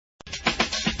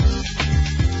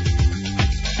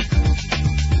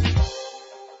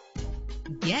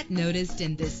yet noticed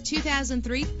in this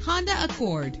 2003 Honda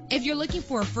Accord. If you're looking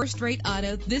for a first-rate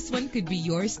auto, this one could be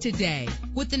yours today.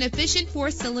 With an efficient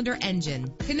 4-cylinder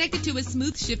engine connected to a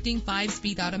smooth shifting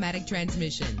 5-speed automatic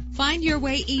transmission. Find your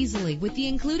way easily with the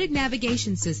included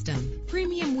navigation system.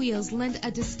 Premium wheels lend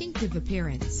a distinctive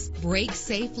appearance. Brake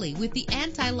safely with the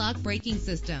anti-lock braking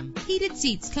system. Heated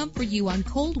seats comfort you on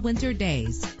cold winter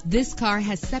days. This car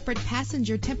has separate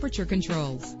passenger temperature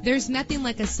controls. There's nothing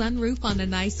like a sunroof on a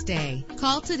nice day.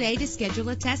 Call today to schedule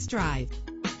a test drive.